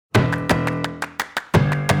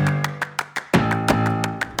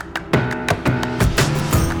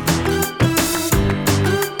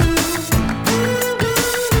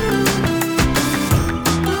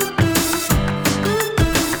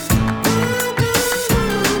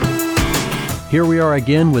Here we are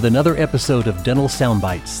again with another episode of Dental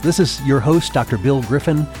Soundbites. This is your host, Dr. Bill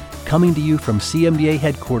Griffin, coming to you from CMDA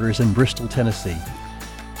headquarters in Bristol, Tennessee.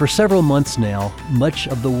 For several months now, much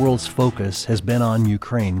of the world's focus has been on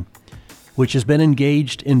Ukraine, which has been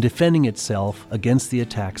engaged in defending itself against the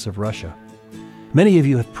attacks of Russia. Many of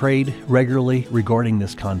you have prayed regularly regarding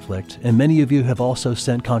this conflict, and many of you have also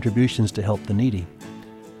sent contributions to help the needy.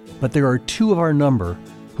 But there are two of our number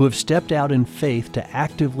who have stepped out in faith to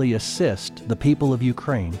actively assist the people of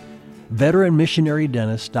Ukraine, veteran missionary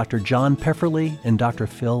dentists Dr. John Pefferly and Dr.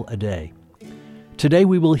 Phil Aday. Today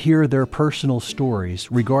we will hear their personal stories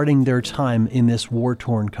regarding their time in this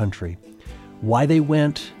war-torn country, why they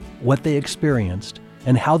went, what they experienced,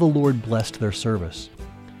 and how the Lord blessed their service.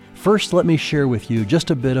 First, let me share with you just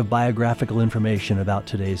a bit of biographical information about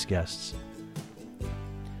today's guests.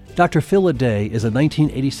 Dr. Phil Aday is a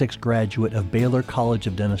 1986 graduate of Baylor College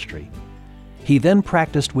of Dentistry. He then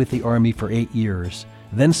practiced with the Army for 8 years,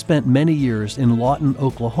 then spent many years in Lawton,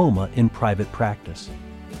 Oklahoma in private practice.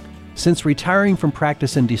 Since retiring from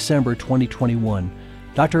practice in December 2021,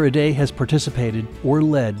 Dr. Aday has participated or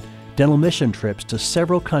led dental mission trips to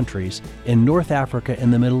several countries in North Africa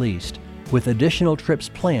and the Middle East, with additional trips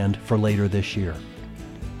planned for later this year.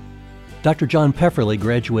 Dr. John Pefferly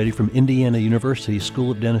graduated from Indiana University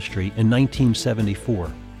School of Dentistry in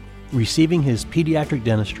 1974, receiving his pediatric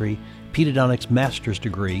dentistry pedodontics master's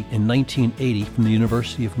degree in 1980 from the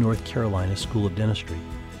University of North Carolina School of Dentistry.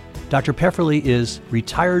 Dr. Pefferly is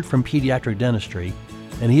retired from pediatric dentistry,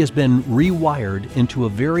 and he has been rewired into a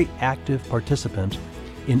very active participant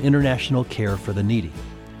in international care for the needy.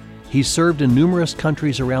 He's served in numerous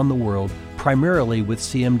countries around the world, primarily with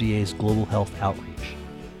CMDA's Global Health Outreach.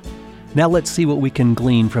 Now let's see what we can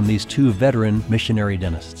glean from these two veteran missionary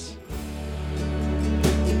dentists.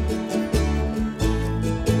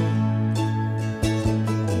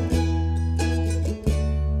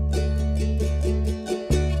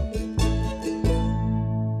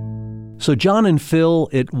 So John and Phil,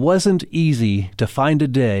 it wasn't easy to find a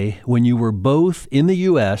day when you were both in the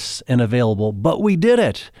U.S. and available, but we did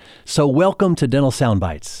it. So welcome to Dental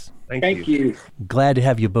Soundbites. Thank you. Glad to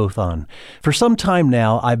have you both on. For some time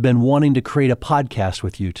now, I've been wanting to create a podcast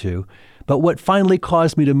with you two, but what finally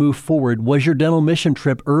caused me to move forward was your dental mission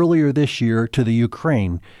trip earlier this year to the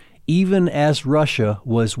Ukraine, even as Russia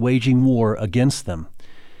was waging war against them.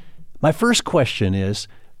 My first question is,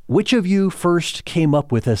 which of you first came up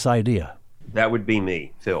with this idea? That would be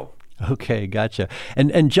me, Phil. Okay, gotcha.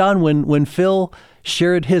 And John, when Phil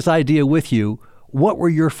shared his idea with you, what were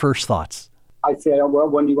your first thoughts? I said, well,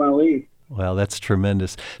 when do you want to leave? Well, that's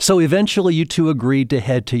tremendous. So eventually you two agreed to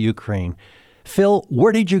head to Ukraine. Phil,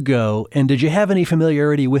 where did you go, and did you have any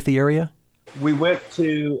familiarity with the area? We went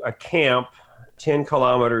to a camp 10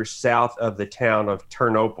 kilometers south of the town of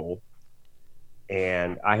Ternopil,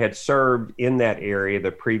 and I had served in that area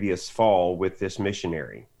the previous fall with this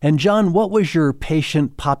missionary. And John, what was your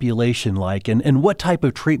patient population like, and what type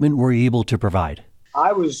of treatment were you able to provide?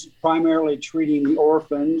 I was primarily treating the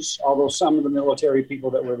orphans, although some of the military people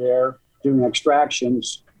that were there doing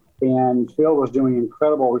extractions, and Phil was doing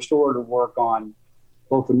incredible restorative work on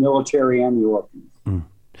both the military and the orphans. Mm.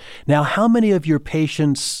 Now, how many of your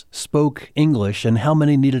patients spoke English, and how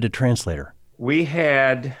many needed a translator? We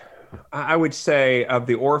had, I would say, of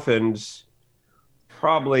the orphans,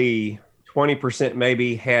 probably 20%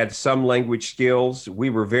 maybe had some language skills. We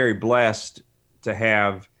were very blessed to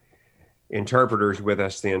have interpreters with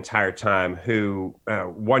us the entire time who,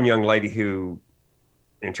 one young lady who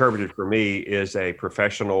interpreted for me is a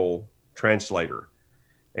professional translator,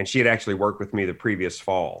 and she had actually worked with me the previous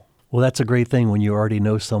fall. Well, that's a great thing when you already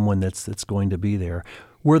know someone that's going to be there.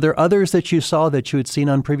 Were there others that you saw that you had seen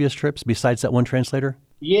on previous trips besides that one translator?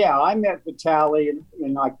 Yeah, I met Vitaly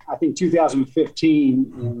in I think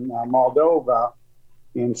 2015 in Moldova,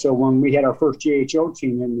 and so when we had our first GHO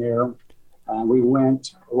team in there, we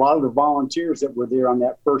went, a lot of the volunteers that were there on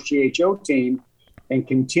that first GHO team and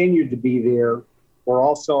continued to be there were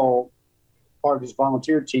also part of this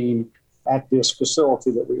volunteer team at this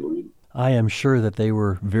facility that we were in. I am sure that they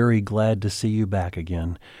were very glad to see you back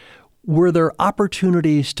again. Were there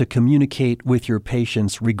opportunities to communicate with your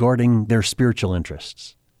patients regarding their spiritual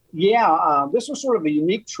interests? Yeah, this was sort of a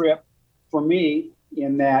unique trip for me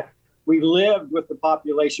in that we lived with the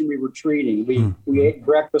population we were treating. We ate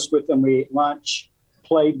breakfast with them, we ate lunch,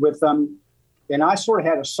 played with them. And I sort of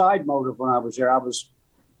had a side motive when I was there. I was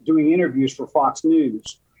doing interviews for Fox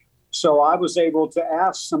News. So I was able to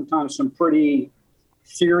ask sometimes some pretty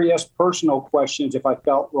serious personal questions if I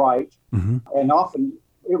felt right. Mm-hmm. And often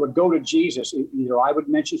it would go to Jesus. Either I would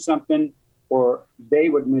mention something or they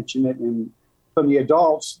would mention it. And from the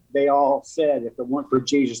adults, they all said if it weren't for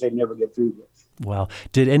Jesus, they'd never get through this. Wow.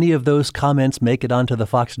 Did any of those comments make it onto the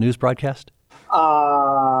Fox News broadcast?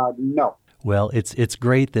 No. Well, it's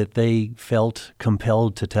great that they felt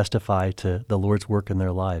compelled to testify to the Lord's work in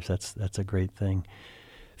their lives. That's a great thing.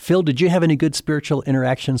 Phil, did you have any good spiritual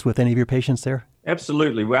interactions with any of your patients there?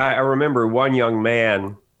 Absolutely. Well, I remember one young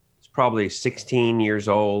man, he's probably 16 years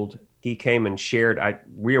old. He came and shared.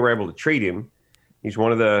 We were able to treat him. He's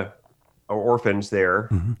one of the orphans there,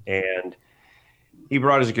 and he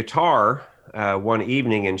brought his guitar one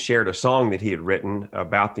evening and shared a song that he had written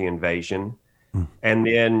about the invasion. And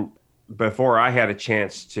then before I had a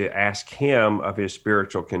chance to ask him of his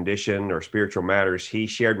spiritual condition or spiritual matters, he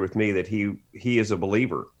shared with me that he is a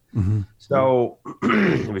believer. So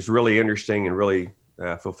it was really interesting and really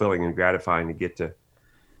fulfilling and gratifying to get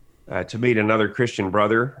to meet another Christian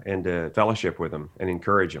brother and to fellowship with him and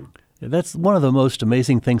encourage him. That's one of the most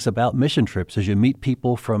amazing things about mission trips is you meet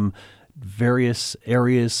people from various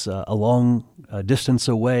areas a long distance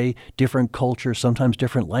away, different cultures, sometimes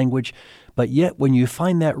different language. But yet when you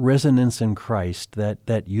find that resonance in Christ,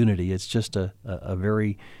 that unity, it's just a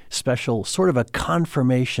very special sort of a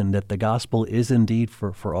confirmation that the gospel is indeed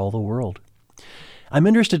for all the world. I'm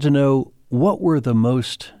interested to know, what were the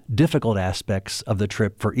most difficult aspects of the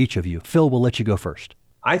trip for each of you? Phil, we'll let you go first.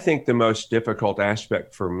 I think the most difficult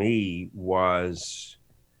aspect for me was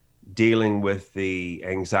dealing with the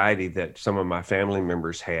anxiety that some of my family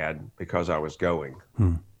members had because I was going.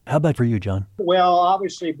 How about for you, John? Well,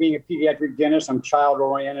 obviously being a pediatric dentist, I'm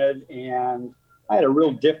child-oriented, and I had a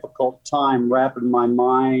real difficult time wrapping my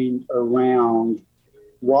mind around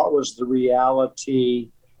what was the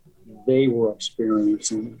reality they were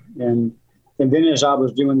experiencing. And then as I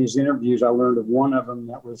was doing these interviews, I learned of one of them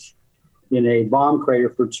that was in a bomb crater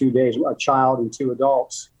for 2 days, a child and 2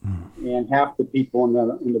 adults, and half the people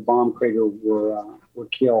in the bomb crater were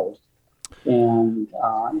killed. And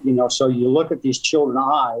so you look at these children's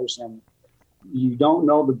eyes, and you don't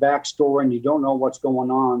know the backstory, and you don't know what's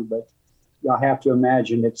going on, but I have to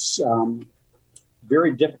imagine it's a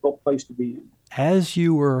very difficult place to be in. As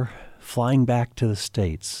you were flying back to the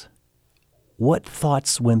States, what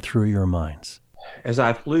thoughts went through your minds? As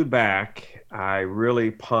I flew back, I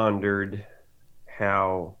really pondered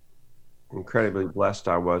how incredibly blessed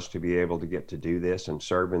I was to be able to get to do this and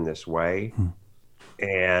serve in this way.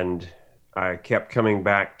 And I kept coming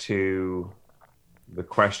back to the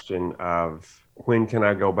question of, when can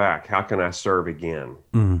I go back? How can I serve again?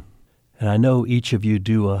 And I know each of you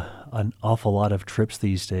do an awful lot of trips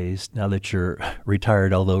these days. Now that you're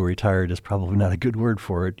retired, although retired is probably not a good word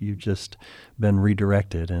for it, you've just been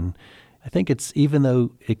redirected. And I think it's, even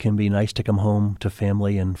though it can be nice to come home to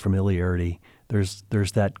family and familiarity, there's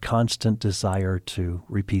that constant desire to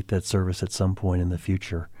repeat that service at some point in the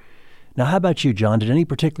future. Now, how about you, John? Did any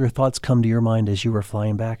particular thoughts come to your mind as you were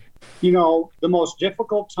flying back? You know, the most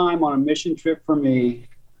difficult time on a mission trip for me,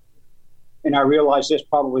 and I realized this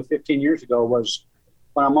probably 15 years ago, was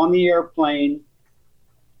when I'm on the airplane,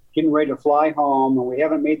 getting ready to fly home, and we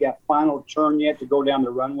haven't made that final turn yet to go down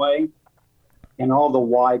the runway, and all the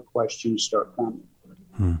why questions start coming.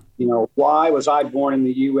 You know, why was I born in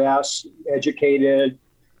the U.S., educated,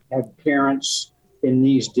 have parents, and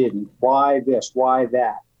these didn't? Why this? Why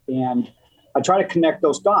that? And I try to connect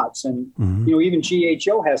those dots. And, even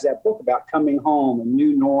GHO has that book about coming home and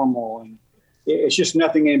new normal. And it's just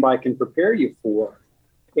nothing anybody can prepare you for.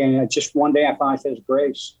 And just one day I finally said, it's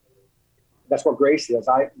grace. That's what grace is.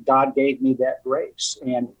 God gave me that grace.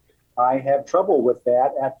 And I have trouble with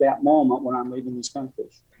that at that moment when I'm leaving these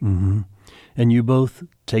countries. And you both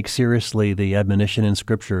take seriously the admonition in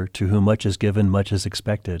Scripture, to whom much is given, much is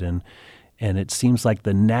expected. And it seems like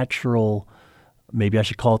the natural, maybe I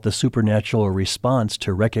should call it the supernatural response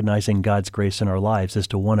to recognizing God's grace in our lives, is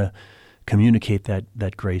to want to communicate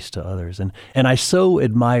that grace to others. And I so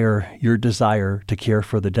admire your desire to care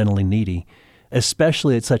for the dentally needy,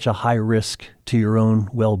 especially at such a high risk to your own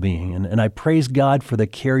well-being. And I praise God for the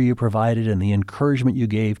care you provided and the encouragement you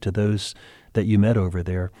gave to those that you met over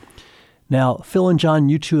there. Now, Phil and John,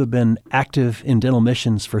 you two have been active in dental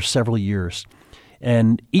missions for several years,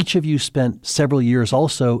 and each of you spent several years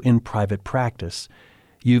also in private practice.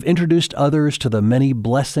 You've introduced others to the many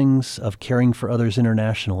blessings of caring for others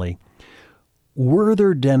internationally. Were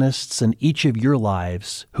there dentists in each of your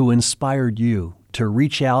lives who inspired you to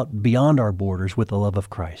reach out beyond our borders with the love of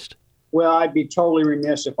Christ? Well, I'd be totally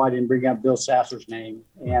remiss if I didn't bring up Bill Sasser's name.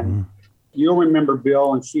 And you'll remember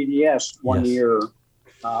Bill in CDS one year.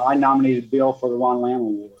 I nominated Bill for the Ron Lamb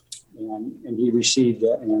Award, and he received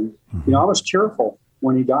it. And, I was cheerful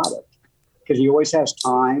when he got it, because he always has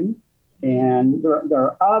time. And there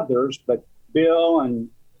are others, but Bill, and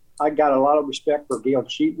I got a lot of respect for Gail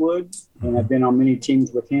Cheatwood, and I've been on many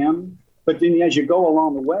teams with him. But then as you go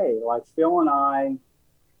along the way, like Phil and I,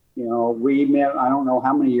 we met, I don't know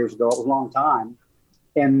how many years ago, it was a long time.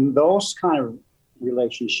 And those kind of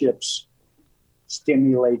relationships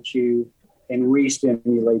stimulate you and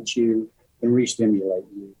re-stimulate you and re-stimulate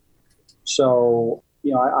you. So,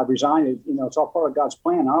 I resigned. It's all part of God's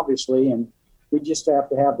plan, obviously, and we just have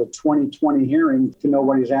to have the 2020 hearing to know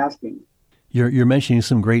what he's asking. You're mentioning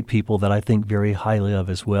some great people that I think very highly of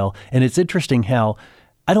as well. And it's interesting how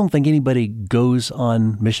I don't think anybody goes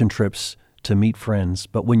on mission trips to meet friends,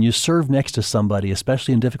 but when you serve next to somebody,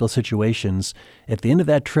 especially in difficult situations, at the end of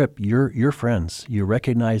that trip, you're friends. You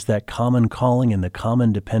recognize that common calling and the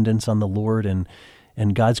common dependence on the Lord, and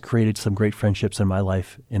God's created some great friendships in my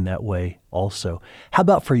life in that way also. How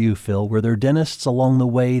about for you, Phil? Were there dentists along the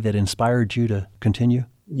way that inspired you to continue?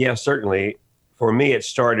 Yeah, certainly. For me, it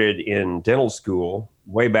started in dental school.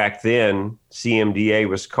 Way back then, CMDA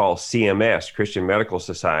was called CMS, Christian Medical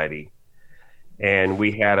Society. And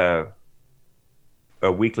we had a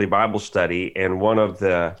weekly Bible study, and one of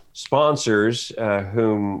the sponsors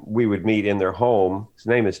whom we would meet in their home, his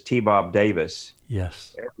name is T. Bob Davis.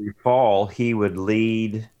 Yes. Every fall, he would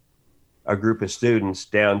lead a group of students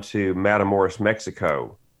down to Matamoros,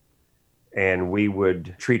 Mexico, and we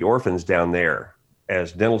would treat orphans down there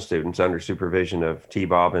as dental students under supervision of T.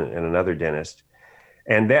 Bob and another dentist.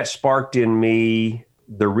 And that sparked in me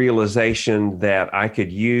the realization that I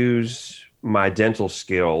could use my dental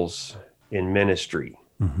skills in ministry.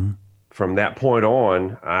 Mm-hmm. From that point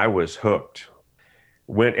on, I was hooked.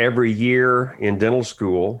 Went every year in dental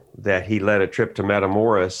school that he led a trip to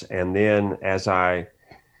Matamoros. And then as I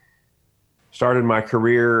started my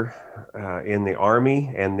career in the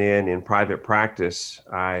Army and then in private practice,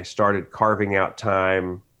 I started carving out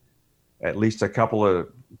time, at least a couple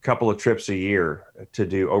of trips a year to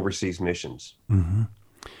do overseas missions. Mm-hmm.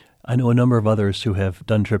 I know a number of others who have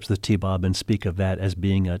done trips with T-Bob and speak of that as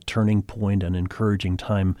being a turning point and encouraging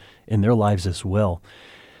time in their lives as well.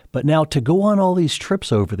 But now to go on all these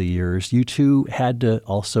trips over the years, you two had to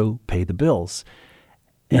also pay the bills.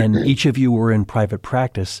 And each of you were in private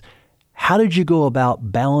practice. How did you go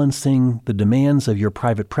about balancing the demands of your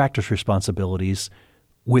private practice responsibilities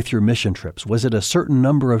with your mission trips? Was it a certain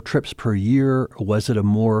number of trips per year? Or was it a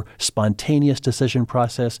more spontaneous decision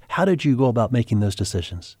process? How did you go about making those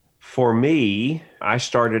decisions? For me, I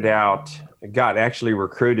got actually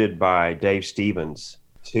recruited by Dave Stevens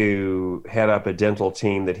to head up a dental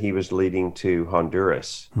team that he was leading to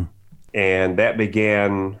Honduras. And that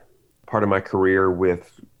began part of my career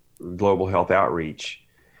with Global Health Outreach.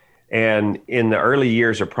 And in the early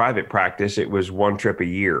years of private practice, it was one trip a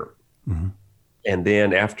year. Mm-hmm. And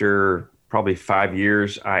then after probably 5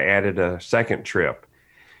 years, I added a second trip.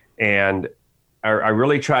 And I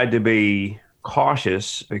really tried to be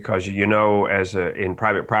cautious because, in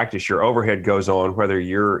private practice, your overhead goes on whether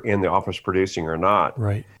you're in the office producing or not.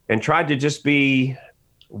 Right. And tried to just be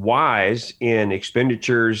wise in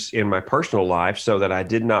expenditures in my personal life so that I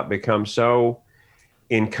did not become so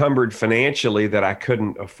encumbered financially that I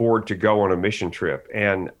couldn't afford to go on a mission trip.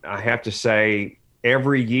 And I have to say,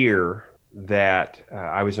 every year that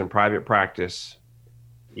I was in private practice,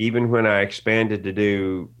 even when I expanded to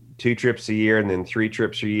do 2 trips a year and then 3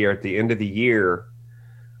 trips a year, at the end of the year,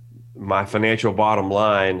 my financial bottom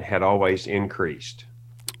line had always increased,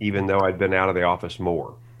 even though I'd been out of the office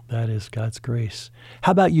more. That is God's grace.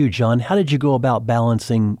 How about you, John? How did you go about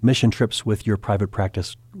balancing mission trips with your private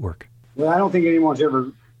practice work? Well, I don't think anyone's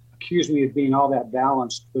ever accused me of being all that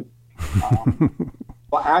balanced, but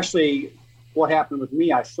well, actually, what happened with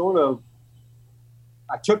me, I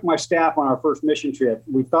took my staff on our first mission trip.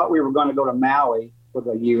 We thought we were going to go to Maui for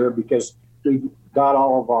the year because we got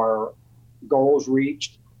all of our goals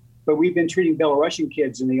reached. But we've been treating Belarusian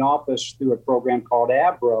kids in the office through a program called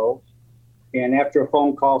ABRO. And after a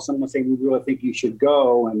phone call, someone saying, we really think you should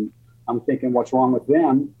go. And I'm thinking, what's wrong with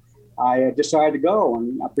them? I decided to go,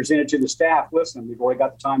 and I presented to the staff, listen, we've already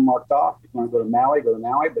got the time marked off. If you want to go to Maui,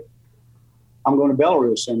 but I'm going to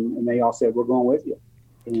Belarus. And they all said, we're going with you.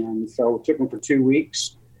 And so it took them for 2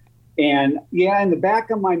 weeks. And in the back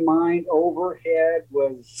of my mind, overhead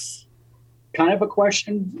was kind of a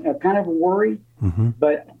question, kind of a worry,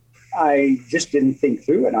 but I just didn't think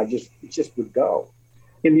through it. I just would go.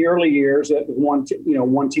 In the early years, it was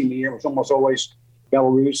one team a year. It was almost always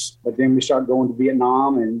Belarus, but then we started going to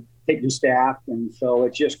Vietnam and taking staff. And so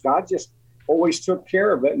God just always took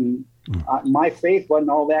care of it. And my faith wasn't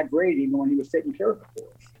all that great, even when he was taking care of it for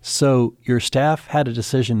us. So your staff had a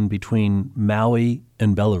decision between Maui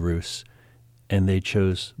and Belarus, and they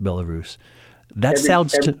chose Belarus. That every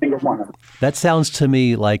single one of them. That sounds to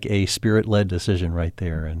me like a Spirit-led decision right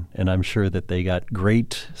there, and I'm sure that they got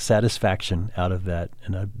great satisfaction out of that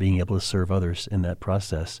and being able to serve others in that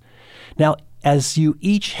process. Now, as you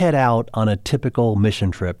each head out on a typical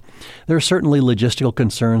mission trip, there are certainly logistical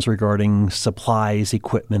concerns regarding supplies,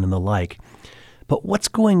 equipment, and the like. But what's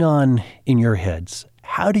going on in your heads?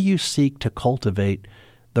 How do you seek to cultivate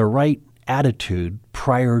the right attitude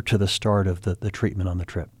prior to the start of the treatment on the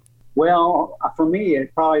trip? Well, for me,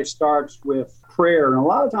 it probably starts with prayer. And a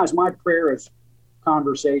lot of times my prayer is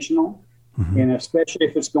conversational. Mm-hmm. And especially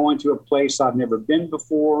if it's going to a place I've never been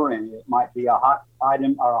before, and it might be a hot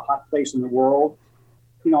item or a hot place in the world.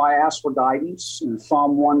 I ask for guidance. In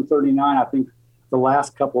Psalm 139, I think the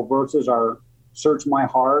last couple of verses are, search my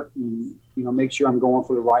heart and, make sure I'm going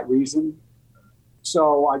for the right reason.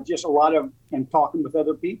 So and talking with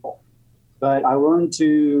other people. But I learned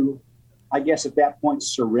to, I guess at that point,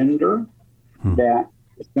 surrender that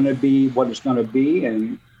it's going to be what it's going to be,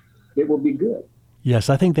 and it will be good. Yes,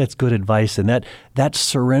 I think that's good advice, and that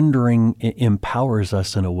surrendering empowers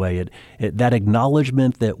us in a way. That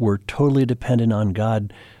acknowledgement that we're totally dependent on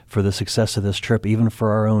God for the success of this trip, even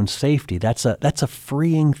for our own safety. That's a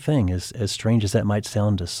freeing thing, as strange as that might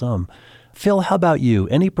sound to some. Phil, how about you?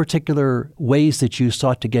 Any particular ways that you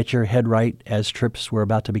sought to get your head right as trips were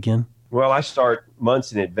about to begin? Well, I start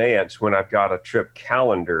months in advance when I've got a trip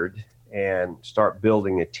calendared and start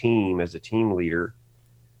building a team as a team leader.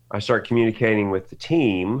 I start communicating with the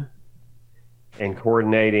team and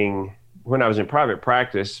coordinating. When I was in private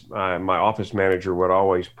practice, my office manager would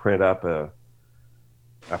always print up a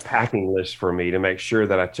packing list for me to make sure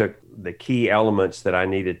that I took the key elements that I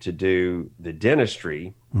needed to do the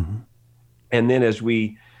dentistry. Mm-hmm. And then as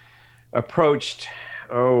we approached,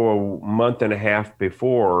 a month and a half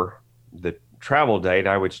before the travel date,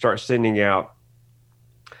 I would start sending out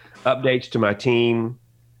updates to my team,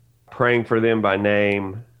 praying for them by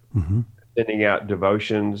name, mm-hmm. sending out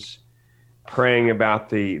devotions, praying about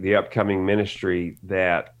the upcoming ministry,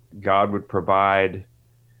 that God would provide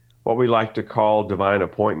what we like to call divine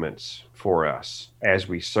appointments for us as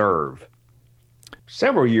we serve.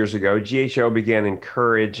 Several years ago, GHO began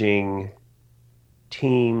encouraging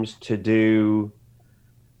teams to do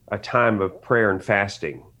a time of prayer and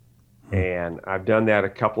fasting. And I've done that a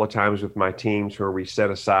couple of times with my teams, where we set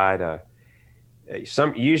aside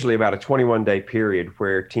usually about a 21-day period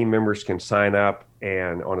where team members can sign up,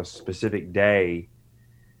 and on a specific day,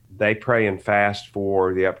 they pray and fast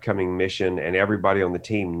for the upcoming mission, and everybody on the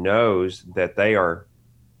team knows that they are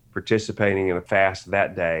participating in a fast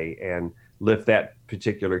that day and lift that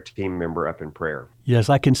particular team member up in prayer. Yes,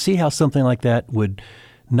 I can see how something like that would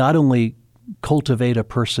not only cultivate a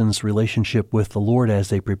person's relationship with the Lord as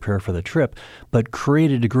they prepare for the trip, but create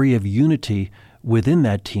a degree of unity within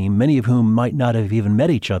that team, many of whom might not have even met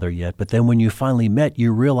each other yet. But then when you finally met,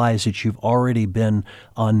 you realize that you've already been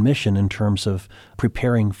on mission in terms of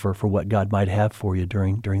preparing for what God might have for you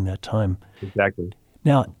during that time. Exactly.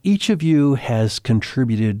 Now, each of you has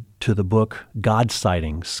contributed to the book God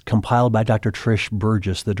Sightings, compiled by Dr. Trish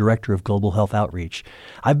Burgess, the Director of Global Health Outreach.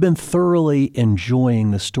 I've been thoroughly enjoying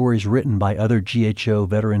the stories written by other GHO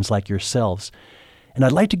veterans like yourselves, and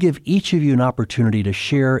I'd like to give each of you an opportunity to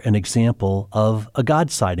share an example of a God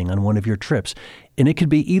sighting on one of your trips. And it could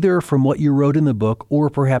be either from what you wrote in the book or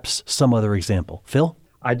perhaps some other example. Phil?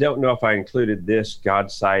 I don't know if I included this God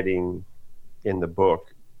sighting in the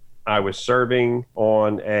book. I was serving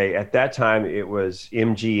on at that time, it was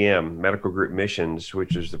MGM, Medical Group Missions,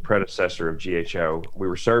 which is the predecessor of GHO. We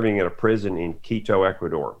were serving in a prison in Quito,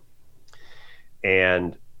 Ecuador.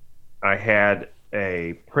 And I had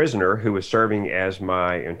a prisoner who was serving as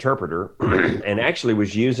my interpreter and actually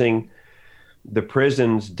was using the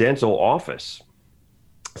prison's dental office.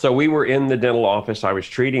 So we were in the dental office. I was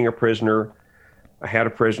treating a prisoner. I had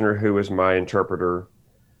a prisoner who was my interpreter.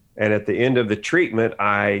 And at the end of the treatment,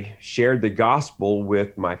 I shared the gospel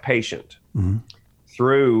with my patient mm-hmm.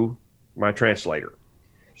 through my translator.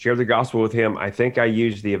 Shared the gospel with him. I think I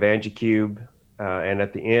used the EvangeCube. And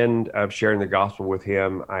at the end of sharing the gospel with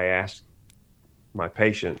him, I asked my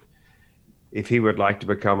patient if he would like to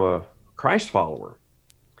become a Christ follower.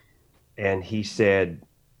 And he said,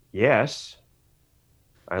 yes.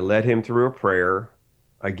 I led him through a prayer,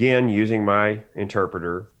 again, using my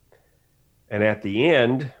interpreter. And at the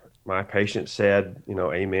end, my patient said,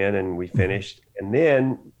 amen, and we finished. And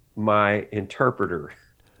then my interpreter,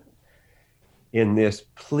 in this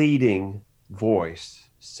pleading voice,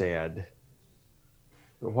 said,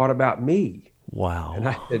 what about me? Wow. And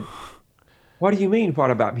I said, what do you mean,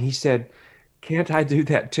 what about me? He said, can't I do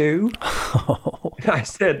that too? And I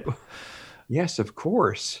said, yes, of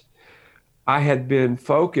course. I had been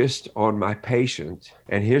focused on my patient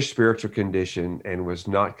and his spiritual condition and was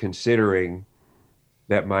not considering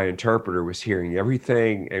that my interpreter was hearing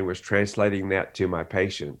everything and was translating that to my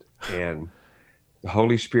patient. And the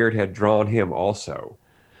Holy Spirit had drawn him also.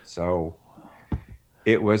 So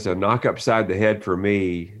it was a knock upside the head for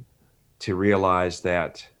me to realize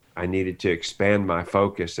that I needed to expand my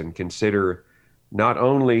focus and consider not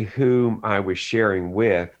only whom I was sharing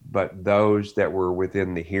with, but those that were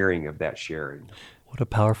within the hearing of that sharing. What a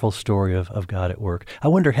powerful story of God at work. I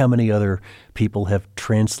wonder how many other people have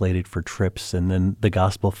translated for trips and then the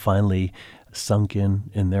gospel finally sunk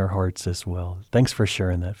in their hearts as well. Thanks for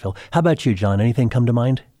sharing that, Phil. How about you, John? Anything come to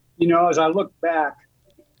mind? As I look back,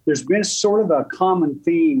 there's been sort of a common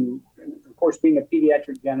theme. Of course, being a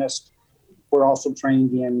pediatric dentist, we're also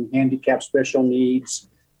trained in handicapped special needs,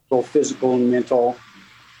 both physical and mental.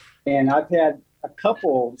 And I've had a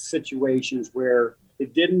couple situations where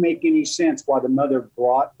it didn't make any sense why the mother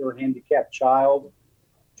brought their handicapped child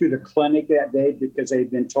to the clinic that day because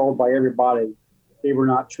they'd been told by everybody they were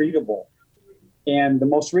not treatable. And the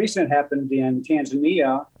most recent happened in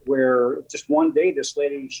Tanzania, where just one day this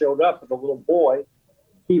lady showed up with a little boy.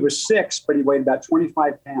 He was 6, but he weighed about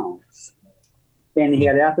 25 pounds. And he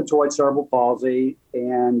had athetoid cerebral palsy,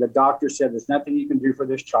 and the doctor said, there's nothing you can do for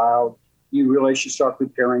this child. You really should start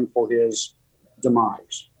preparing for his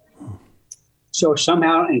demise. So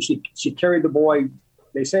somehow, and she carried the boy,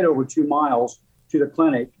 they said over 2 miles to the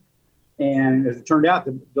clinic. And as it turned out,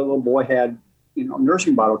 the little boy had,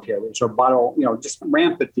 nursing bottle cavities or just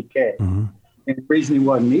rampant decay. Mm-hmm. And the reason he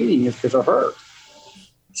wasn't eating is because of her.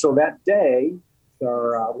 So that day, we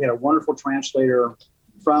had a wonderful translator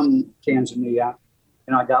from Tanzania,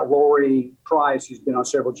 and I got Lori Price, who's been on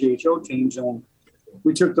several GHO teams, and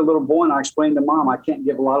we took the little boy and I explained to Mom, I can't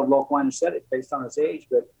give a lot of local anesthetic based on his age,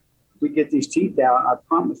 but we get these teeth out, I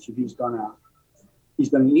promise you he's gonna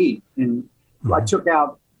eat. And I took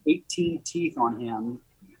out 18 teeth on him,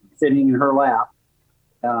 sitting in her lap.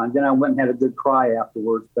 And then I went and had a good cry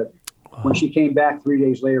afterwards. But when she came back 3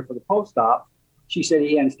 days later for the post-op, she said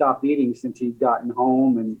he hadn't stopped eating since he'd gotten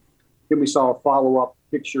home. And then we saw a follow-up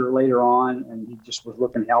picture later on, and he just was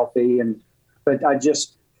looking healthy. But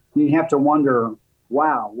you have to wonder,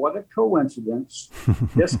 wow, what a coincidence.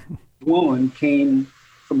 This woman came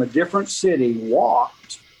from a different city,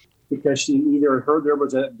 walked, because she either heard there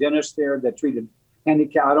was a dentist there that treated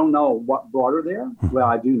handicap. I don't know what brought her there. Well,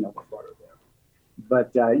 I do know what brought her there.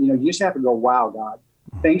 But, you just have to go, wow, God,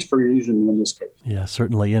 thanks for using me in this case. Yeah,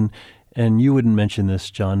 certainly. And you wouldn't mention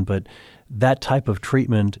this, John, but that type of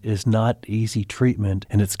treatment is not easy treatment,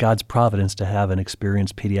 and it's God's providence to have an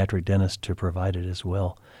experienced pediatric dentist to provide it as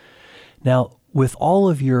well. Now, with all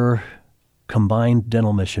of your combined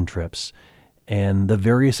dental mission trips and the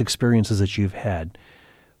various experiences that you've had,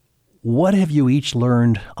 what have you each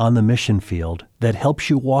learned on the mission field that helps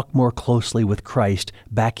you walk more closely with Christ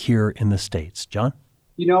back here in the States? John?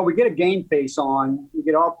 We get a game face on. We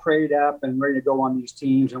get all prayed up and ready to go on these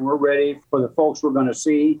teams, and we're ready for the folks we're going to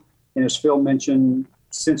see. And as Phil mentioned,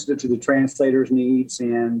 sensitive to the translator's needs,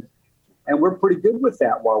 and we're pretty good with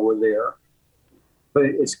that while we're there. But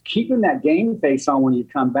it's keeping that game face on when you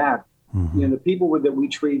come back. Mm-hmm. The people that we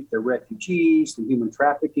treat, the refugees, the human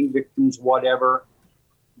trafficking victims, whatever,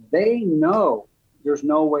 they know there's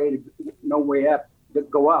no way up to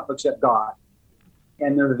go up except God.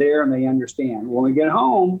 And they're there and they understand. When we get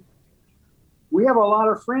home, we have a lot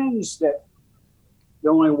of friends that the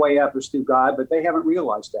only way up is through God, but they haven't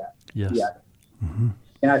realized that yet. Mm-hmm.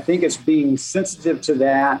 And I think it's being sensitive to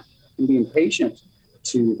that and being patient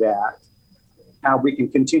to that, how we can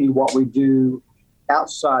continue what we do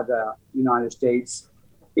outside the United States,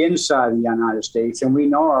 inside the United States. And we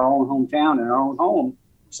know our own hometown and our own home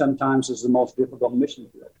sometimes is the most difficult mission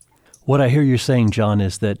field. What I hear you saying, John,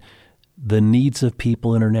 is that the needs of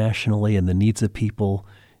people internationally and the needs of people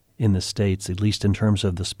in the States, at least in terms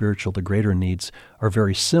of the spiritual, the greater needs, are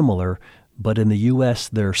very similar, but in the U.S.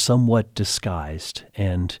 they're somewhat disguised,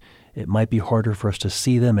 and it might be harder for us to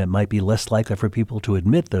see them. It might be less likely for people to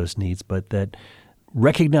admit those needs, but that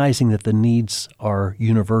recognizing that the needs are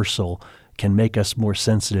universal can make us more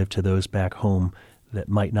sensitive to those back home that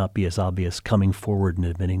might not be as obvious, coming forward and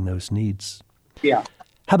admitting those needs. Yeah.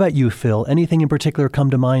 How about you, Phil? Anything in particular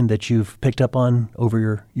come to mind that you've picked up on over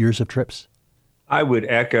your years of trips? I would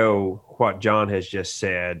echo what John has just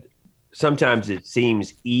said. Sometimes it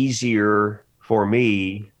seems easier for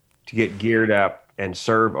me to get geared up and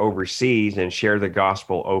serve overseas and share the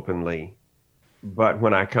gospel openly. But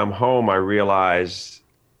when I come home, I realize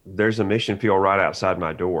there's a mission field right outside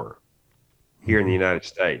my door here in the United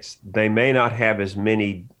States. They may not have as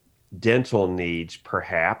many dental needs,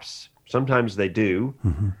 perhaps. Sometimes they do,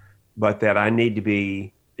 but that I need to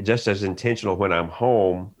be just as intentional when I'm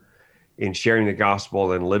home in sharing the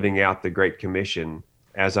gospel and living out the Great Commission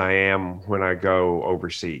as I am when I go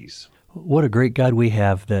overseas. What a great God we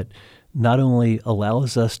have that not only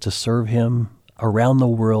allows us to serve him around the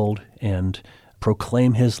world and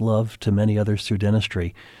proclaim his love to many others through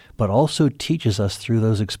dentistry, but also teaches us through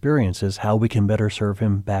those experiences how we can better serve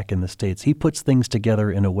him back in the States. He puts things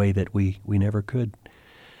together in a way that we never could.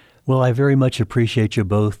 Well, I very much appreciate you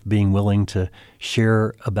both being willing to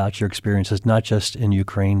share about your experiences, not just in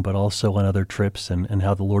Ukraine, but also on other trips and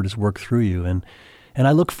how the Lord has worked through you. And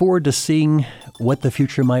I look forward to seeing what the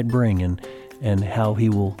future might bring and how he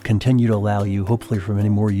will continue to allow you, hopefully for many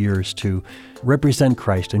more years, to represent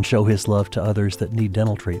Christ and show his love to others that need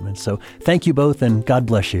dental treatment. So thank you both, and God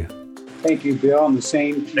bless you. Thank you, Bill, and the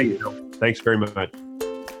same to you. Thanks very much.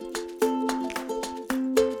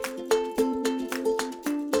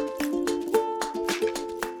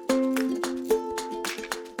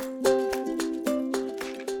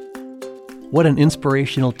 What an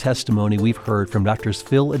inspirational testimony we've heard from Drs.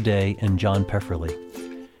 Phil Aday and John Pefferly.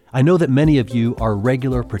 I know that many of you are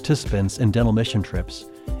regular participants in dental mission trips,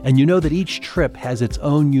 and you know that each trip has its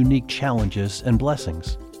own unique challenges and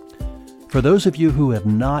blessings. For those of you who have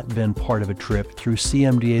not been part of a trip through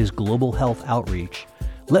CMDA's Global Health Outreach,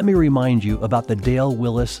 let me remind you about the Dale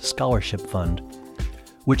Willis Scholarship Fund,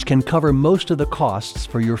 which can cover most of the costs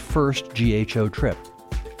for your first GHO trip.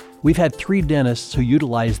 We've had 3 dentists who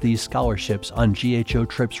utilize these scholarships on GHO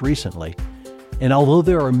trips recently, and although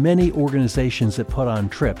there are many organizations that put on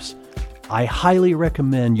trips, I highly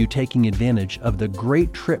recommend you taking advantage of the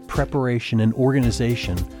great trip preparation and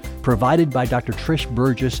organization provided by Dr. Trish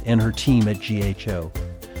Burgess and her team at GHO.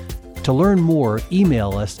 To learn more,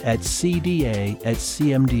 email us at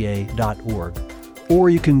cda@cmda.org,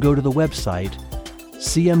 or you can go to the website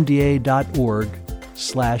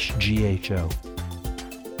cmda.org/GHO.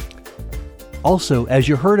 Also, as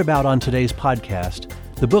you heard about on today's podcast,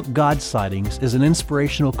 the book God Sightings is an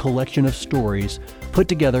inspirational collection of stories put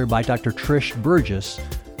together by Dr. Trish Burgess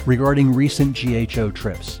regarding recent GHO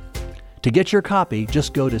trips. To get your copy,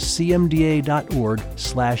 just go to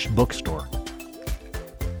cmda.org/bookstore.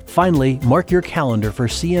 Finally, mark your calendar for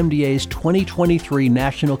CMDA's 2023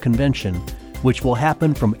 National Convention, which will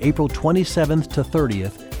happen from April 27th to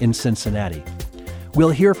 30th in Cincinnati.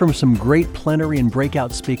 We'll hear from some great plenary and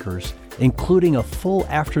breakout speakers, including a full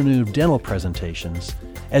afternoon of dental presentations,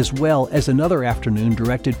 as well as another afternoon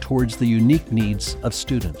directed towards the unique needs of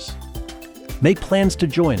students. Make plans to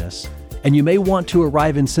join us, and you may want to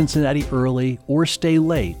arrive in Cincinnati early or stay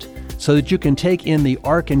late so that you can take in the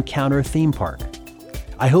Ark Encounter theme park.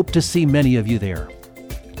 I hope to see many of you there.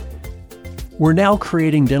 We're now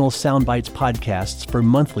creating Dental Soundbites podcasts for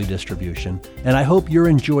monthly distribution, and I hope you're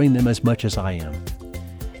enjoying them as much as I am.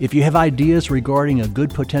 If you have ideas regarding a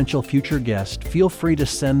good potential future guest, feel free to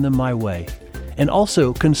send them my way. And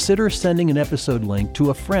also consider sending an episode link to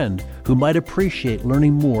a friend who might appreciate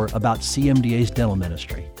learning more about CMDA's dental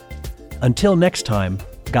ministry. Until next time,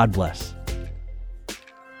 God bless.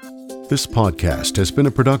 This podcast has been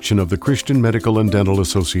a production of the Christian Medical and Dental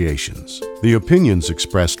Associations. The opinions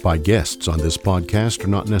expressed by guests on this podcast are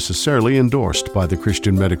not necessarily endorsed by the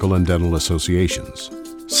Christian Medical and Dental Associations.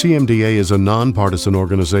 CMDA is a nonpartisan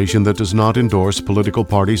organization that does not endorse political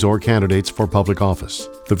parties or candidates for public office.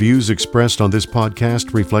 The views expressed on this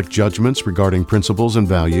podcast reflect judgments regarding principles and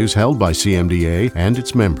values held by CMDA and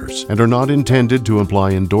its members and are not intended to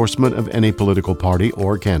imply endorsement of any political party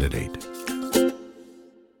or candidate.